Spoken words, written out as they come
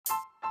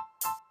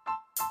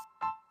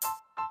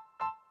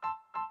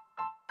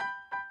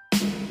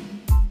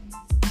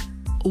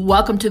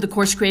Welcome to the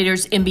Course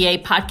Creators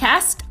MBA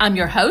podcast. I'm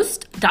your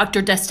host,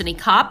 Dr. Destiny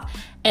Kopp,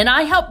 and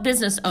I help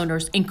business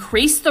owners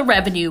increase the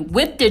revenue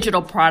with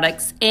digital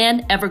products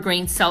and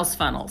Evergreen sales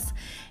funnels.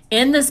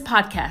 In this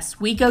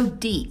podcast, we go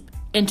deep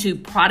into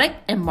product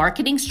and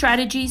marketing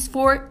strategies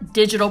for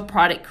digital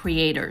product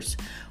creators.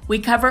 We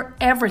cover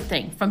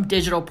everything from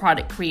digital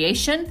product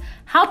creation,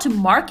 how to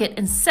market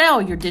and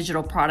sell your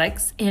digital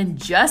products, and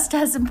just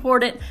as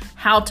important,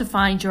 how to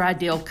find your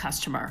ideal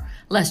customer.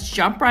 Let's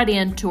jump right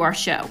into our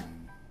show.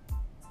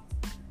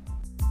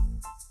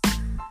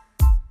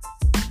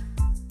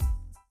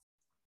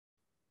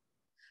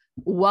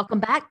 Welcome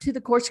back to the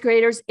Course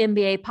Creators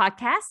MBA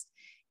podcast.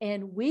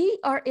 And we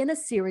are in a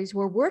series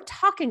where we're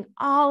talking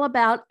all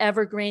about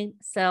Evergreen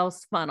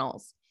sales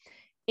funnels.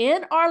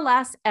 In our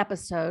last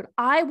episode,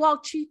 I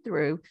walked you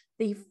through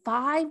the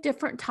 5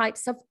 different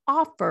types of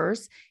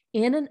offers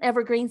in an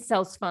Evergreen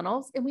sales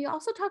funnels. And we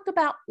also talked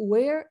about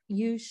where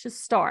you should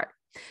start.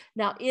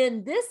 Now,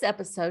 in this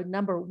episode,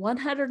 number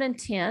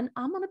 110,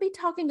 I'm going to be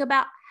talking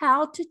about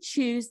how to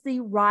choose the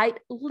right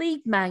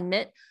lead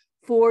magnet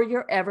for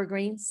your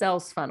Evergreen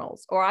sales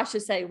funnels, or I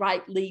should say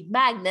right lead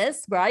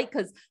magnets, right?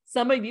 Because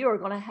some of you are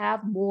going to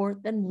have more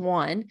than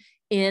one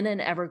in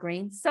an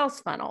Evergreen sales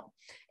funnel.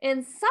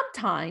 And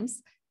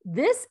sometimes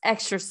this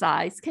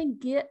exercise can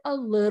get a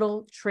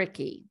little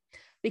tricky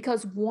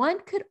because one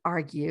could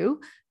argue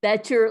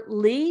that your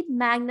lead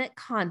magnet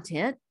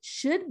content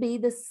should be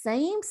the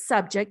same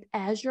subject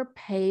as your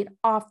paid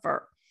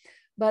offer.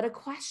 But a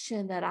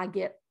question that I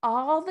get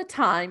all the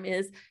time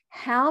is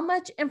how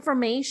much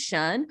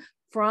information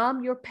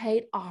from your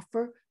paid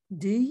offer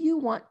do you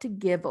want to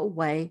give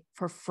away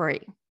for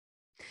free?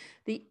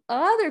 The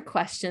other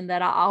question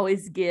that I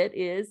always get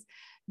is,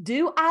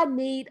 do I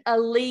need a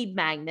lead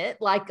magnet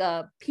like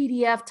a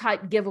PDF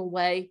type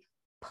giveaway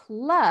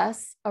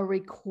plus a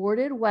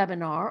recorded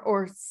webinar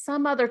or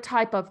some other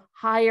type of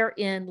higher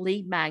end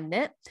lead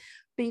magnet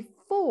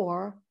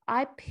before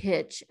I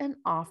pitch and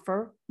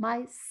offer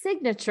my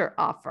signature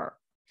offer?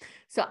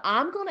 So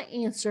I'm going to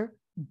answer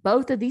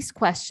both of these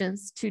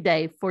questions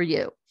today for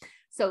you.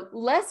 So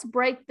let's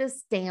break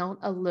this down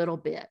a little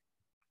bit.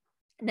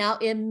 Now,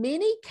 in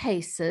many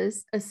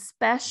cases,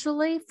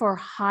 especially for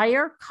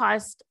higher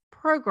cost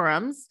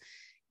programs,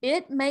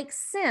 it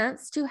makes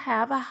sense to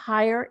have a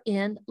higher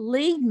end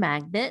lead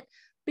magnet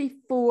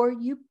before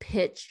you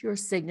pitch your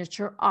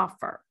signature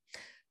offer.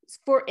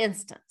 For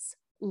instance,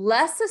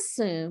 let's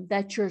assume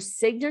that your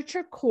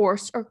signature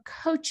course or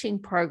coaching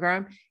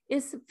program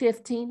is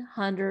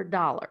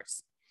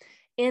 $1,500.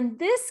 In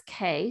this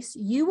case,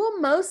 you will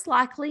most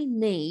likely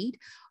need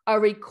a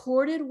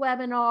recorded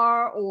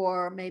webinar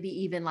or maybe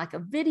even like a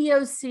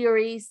video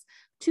series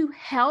to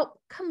help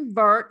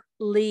convert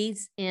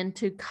leads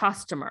into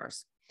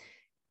customers.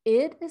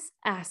 It is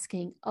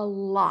asking a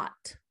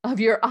lot of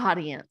your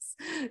audience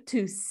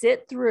to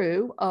sit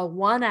through a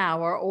 1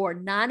 hour or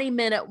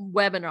 90-minute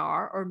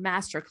webinar or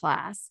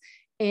masterclass,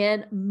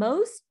 and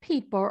most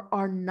people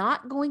are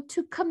not going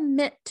to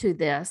commit to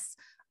this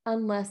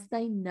unless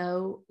they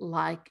know,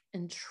 like,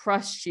 and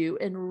trust you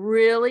and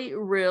really,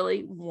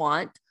 really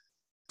want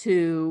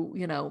to,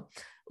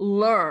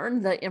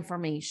 learn the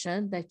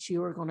information that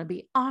you are going to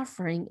be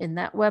offering in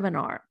that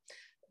webinar.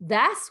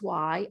 That's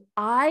why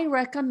I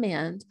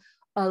recommend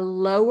a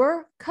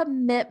lower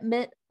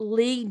commitment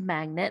lead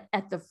magnet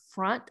at the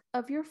front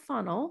of your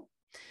funnel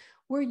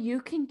where you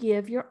can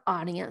give your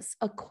audience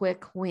a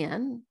quick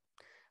win.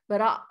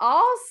 But I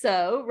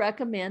also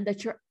recommend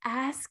that you're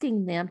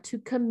asking them to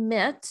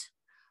commit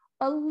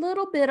a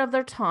little bit of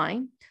their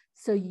time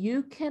so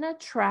you can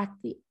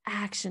attract the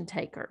action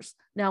takers.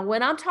 Now,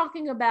 when I'm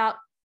talking about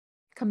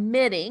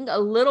committing a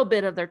little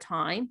bit of their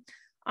time,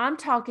 I'm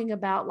talking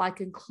about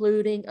like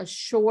including a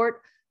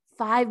short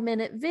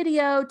 5-minute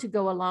video to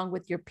go along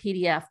with your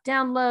PDF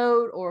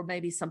download or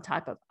maybe some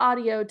type of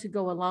audio to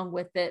go along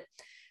with it,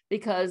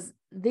 because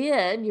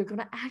then you're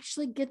going to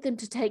actually get them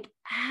to take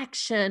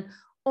action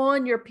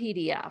on your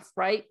PDF,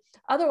 right?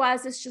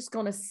 Otherwise, it's just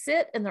going to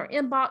sit in their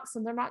inbox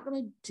and they're not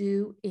going to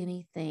do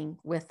anything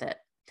with it.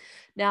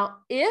 Now,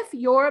 if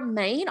your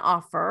main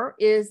offer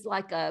is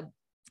like a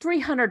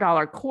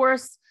 $300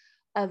 course,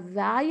 a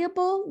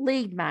valuable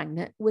lead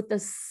magnet with a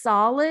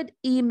solid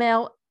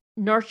email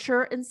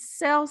nurture and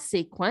sales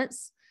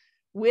sequence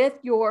with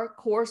your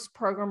course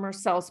program or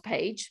sales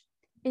page,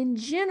 and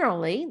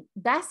generally,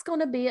 that's going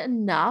to be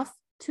enough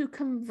to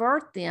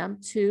convert them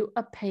to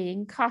a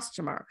paying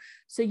customer.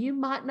 So you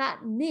might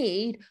not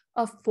need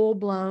a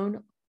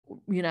full-blown,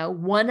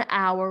 1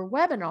 hour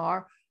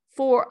webinar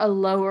for a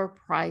lower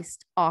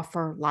priced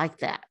offer like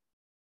that.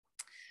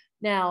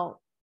 Now,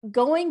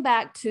 going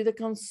back to the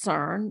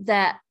concern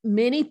that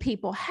many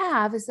people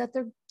have is that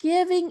they're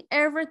giving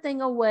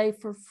everything away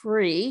for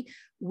free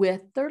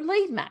with their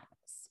lead magnets.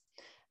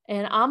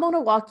 And I'm going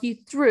to walk you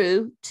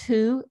through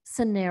 2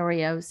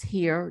 scenarios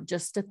here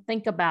just to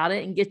think about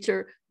it and get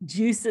your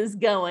juices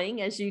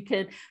going as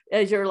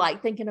you're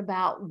like thinking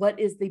about what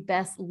is the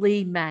best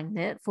lead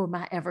magnet for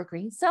my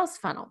Evergreen sales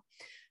funnel.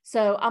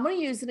 So I'm going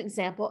to use an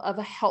example of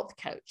a health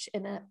coach.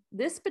 And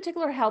this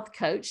particular health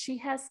coach, she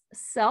has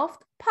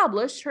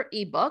self-published her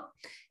ebook,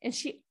 and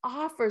she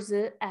offers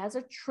it as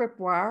a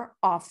tripwire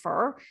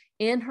offer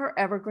in her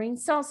Evergreen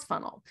sales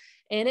funnel.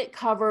 And it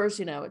covers,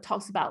 it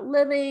talks about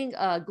living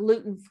a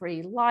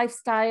gluten-free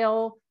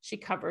lifestyle. She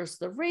covers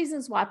the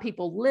reasons why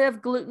people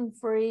live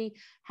gluten-free,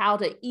 how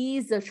to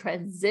ease the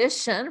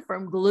transition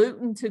from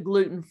gluten to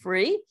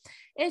gluten-free.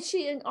 And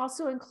she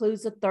also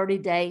includes a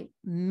 30-day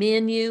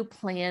menu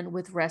plan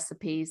with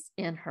recipes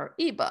in her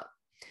ebook.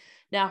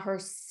 Now, her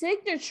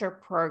signature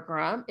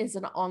program is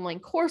an online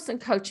course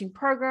and coaching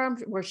program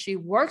where she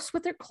works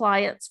with her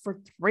clients for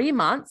 3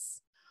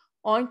 months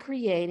on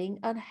creating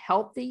a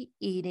healthy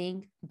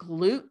eating,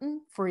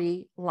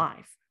 gluten-free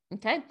life.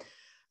 Okay.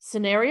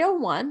 Scenario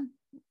 1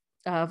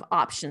 of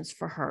options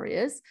for her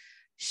is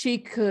she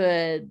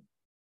could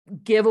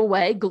give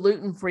away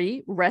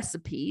gluten-free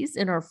recipes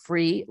in her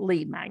free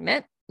lead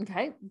magnet.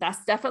 Okay.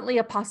 That's definitely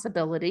a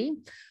possibility.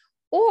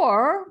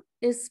 Or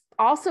it's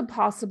also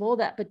possible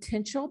that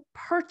potential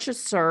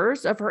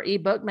purchasers of her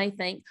ebook may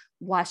think,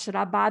 why should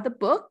I buy the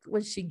book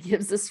when she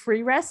gives us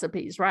free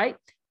recipes, right?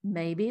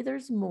 Maybe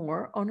there's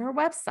more on her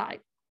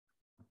website.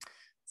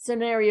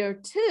 Scenario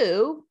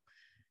 2,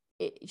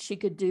 she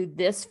could do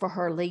this for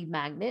her lead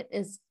magnet,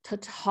 is to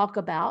talk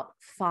about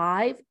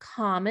 5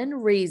 common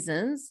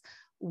reasons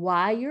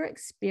why you're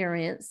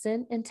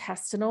experiencing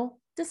intestinal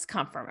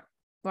discomfort,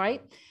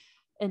 right?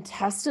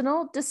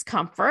 Intestinal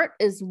discomfort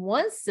is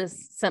one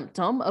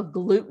symptom of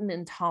gluten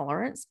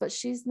intolerance, but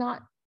she's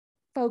not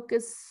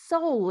focused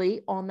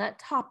solely on that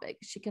topic.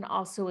 She can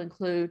also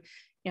include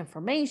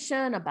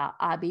information about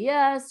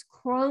IBS,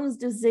 Crohn's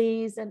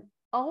disease, and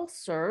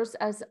ulcers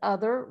as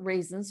other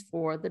reasons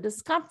for the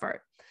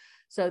discomfort.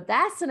 So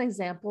that's an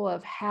example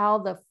of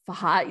how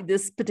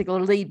this particular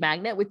lead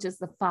magnet, which is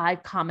the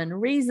 5 common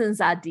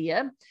reasons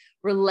idea,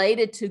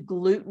 related to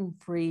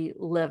gluten-free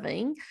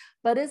living,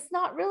 but it's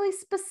not really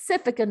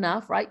specific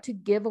enough, right, to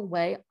give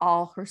away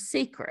all her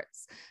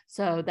secrets.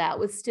 So that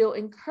would still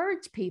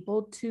encourage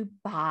people to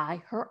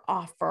buy her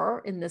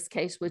offer, in this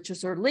case, which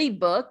is her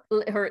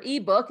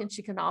ebook, and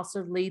she can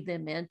also lead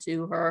them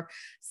into her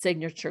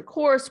signature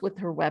course with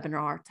her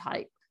webinar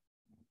type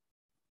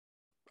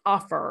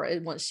offer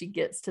once she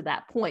gets to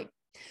that point.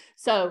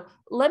 So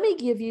let me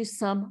give you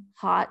some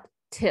hot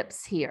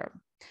tips here.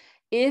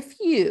 If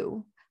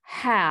you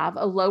have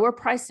a lower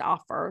priced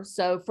offer,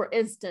 so for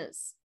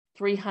instance,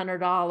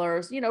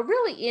 $300,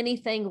 really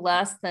anything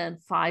less than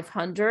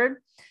 $500,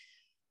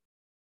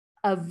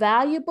 a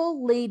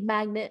valuable lead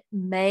magnet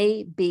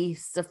may be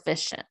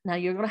sufficient. Now,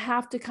 you're going to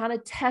have to kind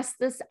of test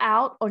this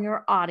out on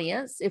your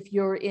audience. If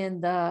you're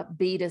in the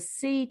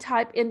B2C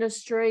type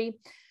industry,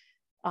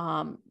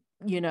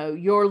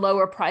 your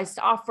lower priced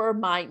offer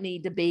might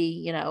need to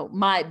be,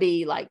 might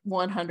be like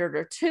 100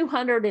 or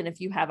 200. And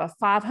if you have a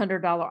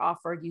 $500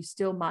 offer, you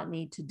still might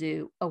need to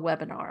do a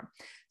webinar.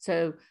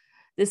 So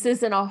this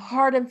isn't a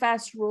hard and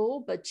fast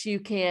rule, but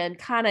you can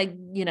kind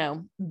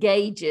of,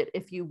 gauge it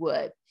if you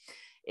would.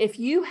 If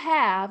you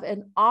have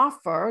an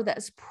offer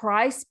that's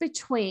priced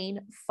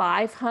between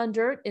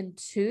 $500 and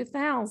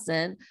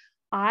 $2,000,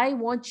 I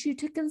want you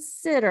to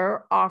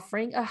consider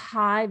offering a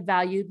high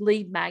valued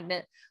lead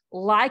magnet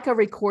like a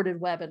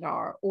recorded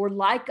webinar or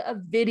like a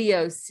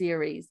video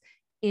series,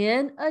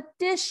 in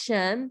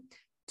addition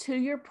to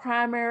your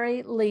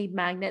primary lead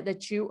magnet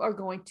that you are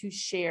going to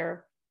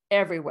share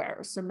everywhere.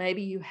 So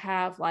maybe you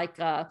have like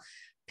a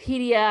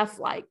PDF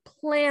like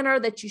planner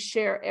that you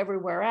share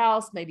everywhere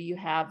else. Maybe you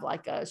have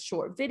like a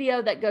short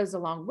video that goes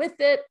along with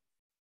it.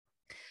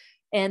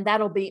 And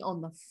that'll be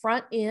on the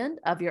front end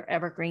of your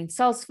Evergreen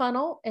sales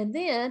funnel. And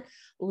then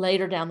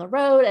later down the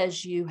road,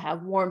 as you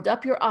have warmed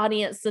up your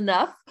audience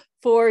enough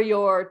for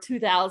your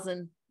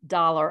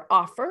 $2,000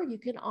 offer, you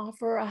can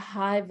offer a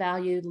high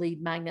value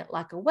lead magnet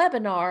like a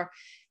webinar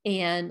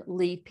and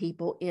lead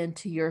people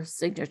into your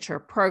signature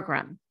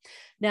program.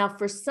 Now,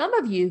 for some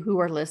of you who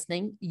are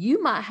listening,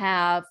 you might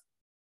have,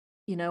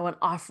 an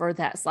offer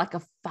that's like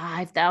a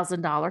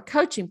 $5,000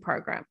 coaching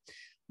program.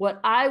 What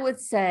I would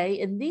say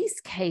in these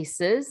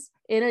cases,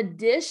 in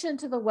addition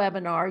to the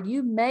webinar,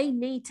 you may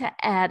need to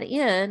add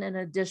in an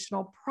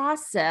additional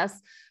process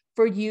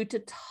for you to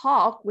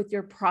talk with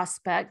your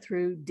prospect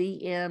through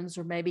DMs,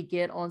 or maybe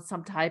get on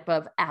some type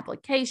of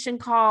application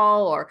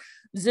call or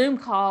Zoom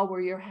call where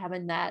you're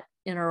having that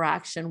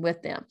interaction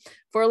with them.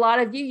 For a lot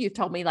of you, you've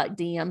told me like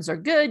DMs are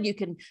good. You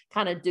can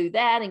kind of do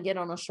that and get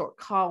on a short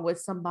call with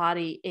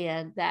somebody,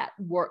 and that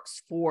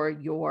works for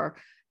your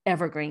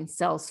Evergreen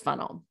sales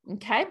funnel.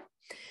 Okay.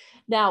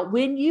 Now,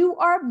 when you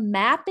are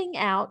mapping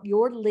out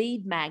your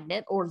lead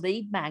magnet or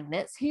lead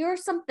magnets, here are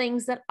some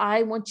things that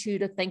I want you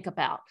to think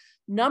about.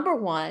 Number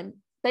 1,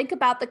 think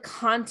about the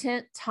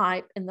content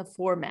type and the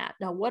format.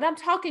 Now, what I'm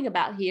talking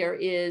about here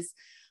is,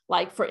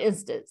 like, for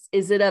instance,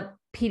 is it a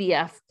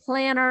PDF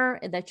planner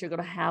and that you're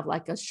going to have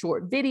like a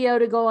short video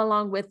to go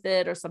along with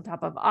it, or some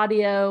type of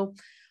audio?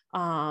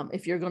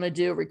 If you're going to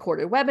do a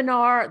recorded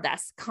webinar,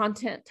 that's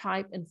content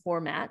type and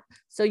format.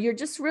 So you're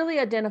just really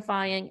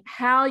identifying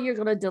how you're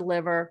going to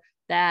deliver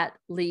that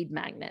lead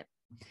magnet.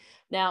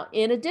 Now,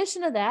 in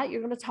addition to that,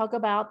 you're going to talk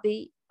about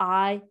the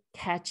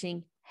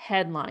eye-catching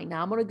headline.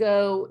 Now, I'm going to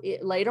go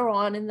later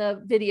on in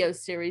the video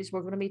series.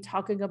 We're going to be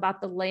talking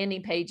about the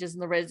landing pages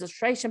and the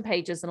registration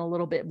pages in a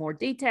little bit more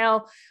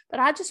detail, but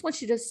I just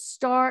want you to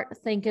start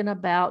thinking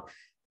about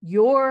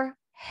your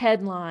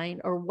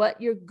headline or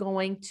what you're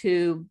going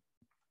to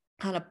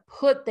kind of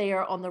put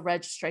there on the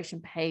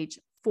registration page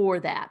for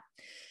that.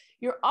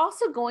 You're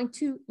also going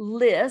to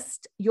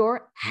list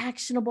your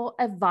actionable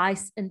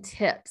advice and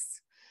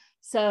tips.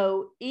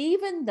 So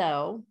even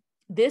though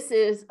this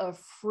is a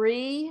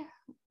free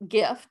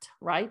gift,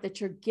 right, that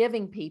you're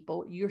giving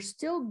people, you're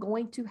still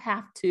going to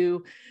have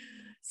to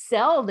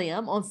sell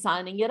them on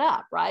signing it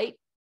up, right?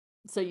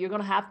 So you're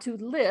going to have to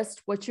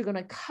list what you're going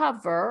to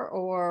cover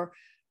or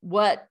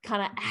what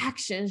kind of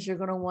actions you're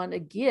going to want to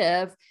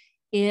give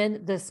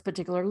in this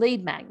particular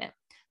lead magnet.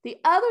 The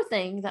other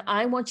thing that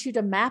I want you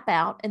to map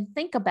out and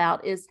think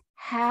about is,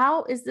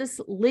 how is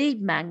this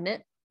lead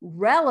magnet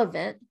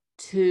relevant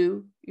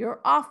to your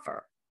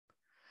offer?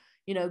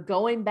 You know,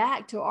 going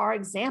back to our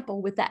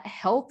example with that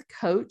health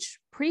coach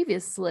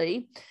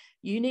previously,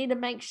 you need to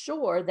make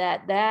sure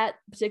that that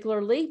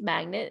particular lead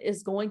magnet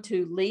is going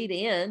to lead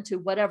into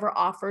whatever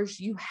offers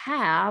you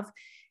have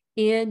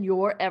in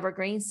your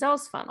Evergreen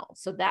sales funnel.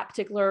 So that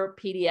particular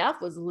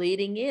PDF was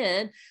leading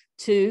in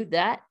to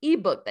that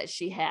ebook that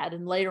she had.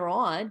 And later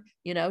on,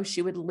 you know,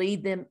 she would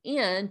lead them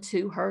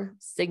into her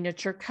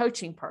signature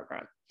coaching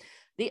program.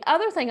 The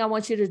other thing I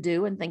want you to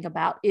do and think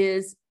about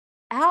is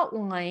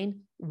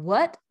outline,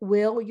 what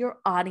will your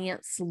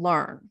audience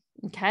learn?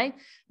 Okay.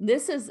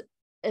 This is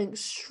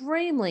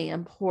extremely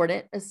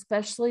important,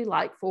 especially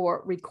like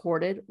for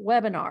recorded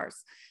webinars.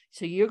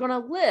 So you're going to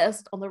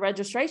list on the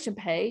registration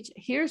page,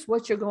 here's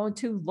what you're going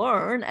to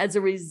learn as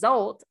a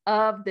result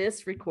of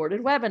this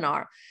recorded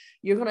webinar.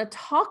 You're going to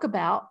talk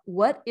about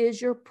what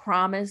is your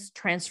promise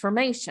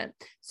transformation.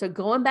 So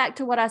going back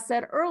to what I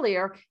said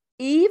earlier,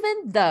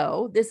 even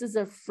though this is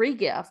a free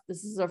gift,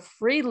 this is a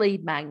free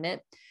lead magnet,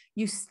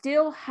 you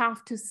still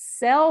have to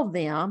sell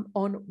them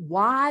on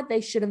why they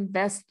should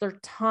invest their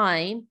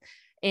time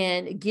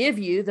and give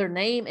you their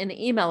name and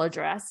email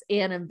address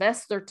and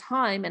invest their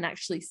time in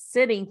actually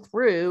sitting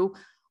through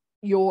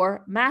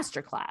your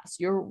masterclass,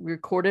 your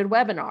recorded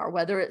webinar,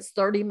 whether it's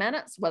 30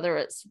 minutes, whether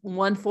it's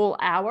 1 full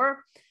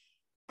hour.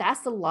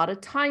 That's a lot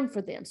of time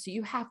for them. So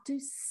you have to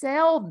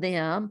sell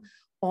them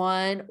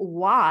on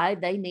why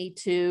they need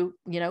to,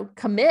 you know,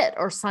 commit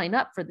or sign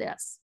up for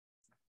this.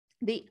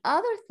 The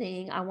other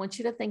thing I want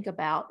you to think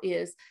about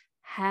is,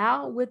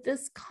 how would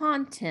this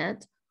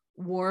content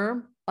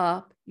warm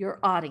up your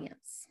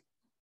audience?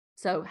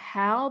 So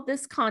how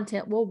this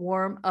content will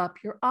warm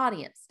up your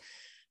audience.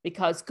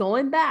 Because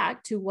going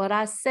back to what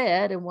I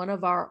said in one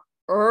of our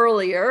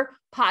earlier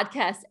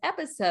podcast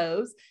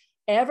episodes,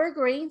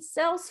 Evergreen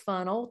Sales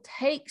Funnel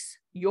takes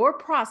your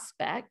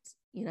prospect,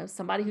 you know,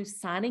 somebody who's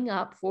signing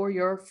up for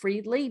your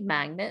free lead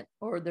magnet,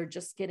 or they're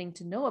just getting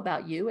to know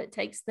about you. It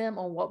takes them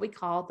on what we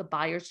call the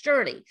buyer's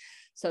journey.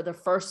 So the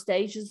first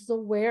stage is the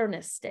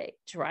awareness stage,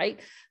 right?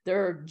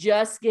 They're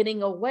just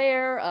getting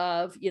aware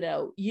of, you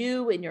know,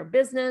 you and your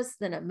business.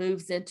 Then it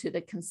moves into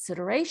the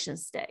consideration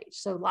stage.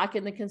 So like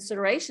in the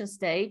consideration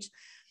stage,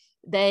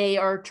 they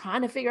are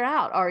trying to figure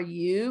out, are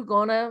you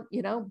going to,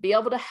 you know, be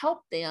able to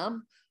help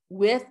them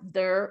with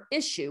their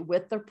issue,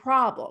 with their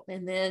problem?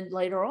 And then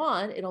later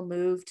on, it'll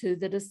move to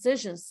the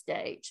decision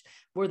stage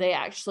where they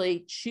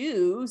actually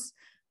choose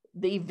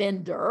the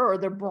vendor or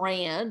the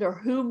brand or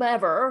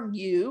whomever,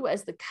 you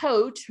as the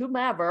coach,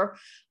 whomever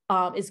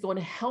is going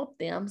to help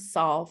them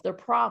solve their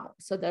problem.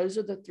 So those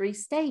are the 3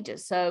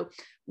 stages. So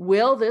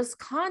will this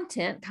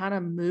content kind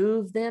of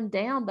move them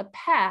down the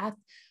path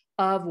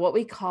of what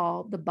we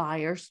call the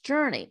buyer's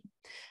journey?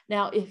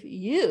 Now, if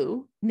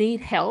you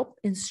need help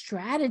in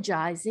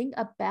strategizing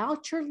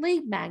about your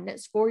lead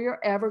magnets for your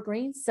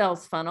Evergreen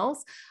sales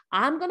funnels,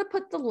 I'm going to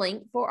put the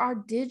link for our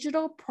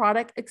digital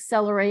product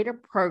accelerator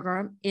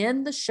program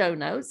in the show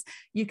notes.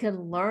 You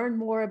can learn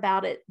more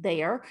about it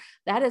there.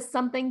 That is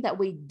something that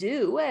we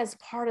do as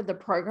part of the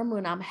program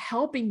when I'm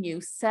helping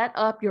you set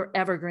up your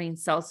Evergreen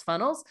sales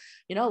funnels.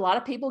 You know, a lot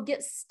of people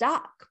get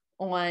stuck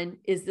on,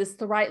 is this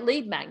the right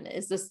lead magnet?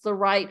 Is this the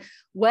right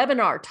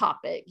webinar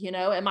topic? You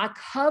know, am I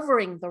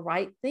covering the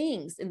right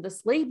things in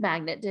this lead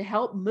magnet to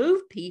help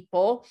move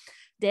people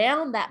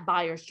down that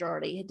buyer's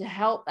journey, to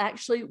help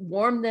actually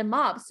warm them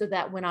up so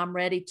that when I'm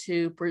ready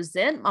to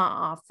present my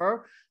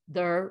offer,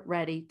 they're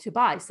ready to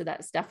buy? So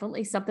that's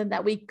definitely something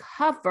that we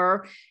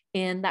cover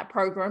in that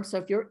program. So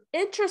if you're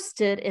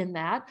interested in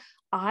that,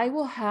 I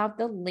will have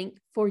the link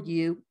for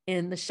you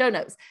in the show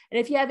notes. And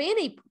if you have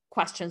any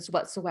questions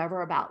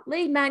whatsoever about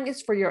lead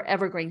magnets for your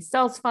Evergreen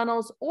sales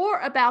funnels or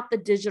about the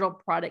digital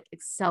product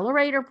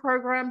accelerator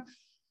program,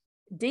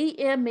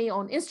 DM me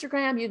on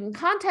Instagram. You can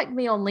contact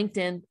me on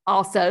LinkedIn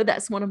also.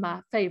 That's one of my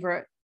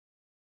favorite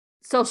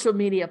social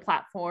media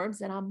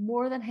platforms, and I'm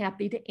more than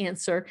happy to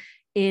answer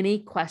any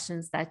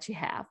questions that you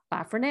have.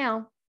 Bye for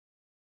now.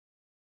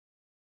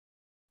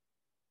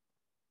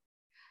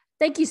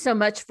 Thank you so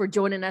much for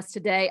joining us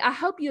today. I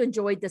hope you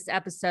enjoyed this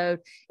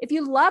episode. If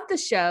you love the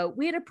show,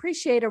 we'd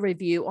appreciate a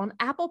review on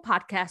Apple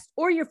Podcasts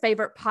or your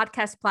favorite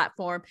podcast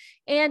platform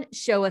and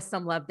show us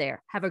some love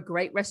there. Have a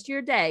great rest of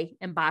your day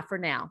and bye for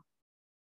now.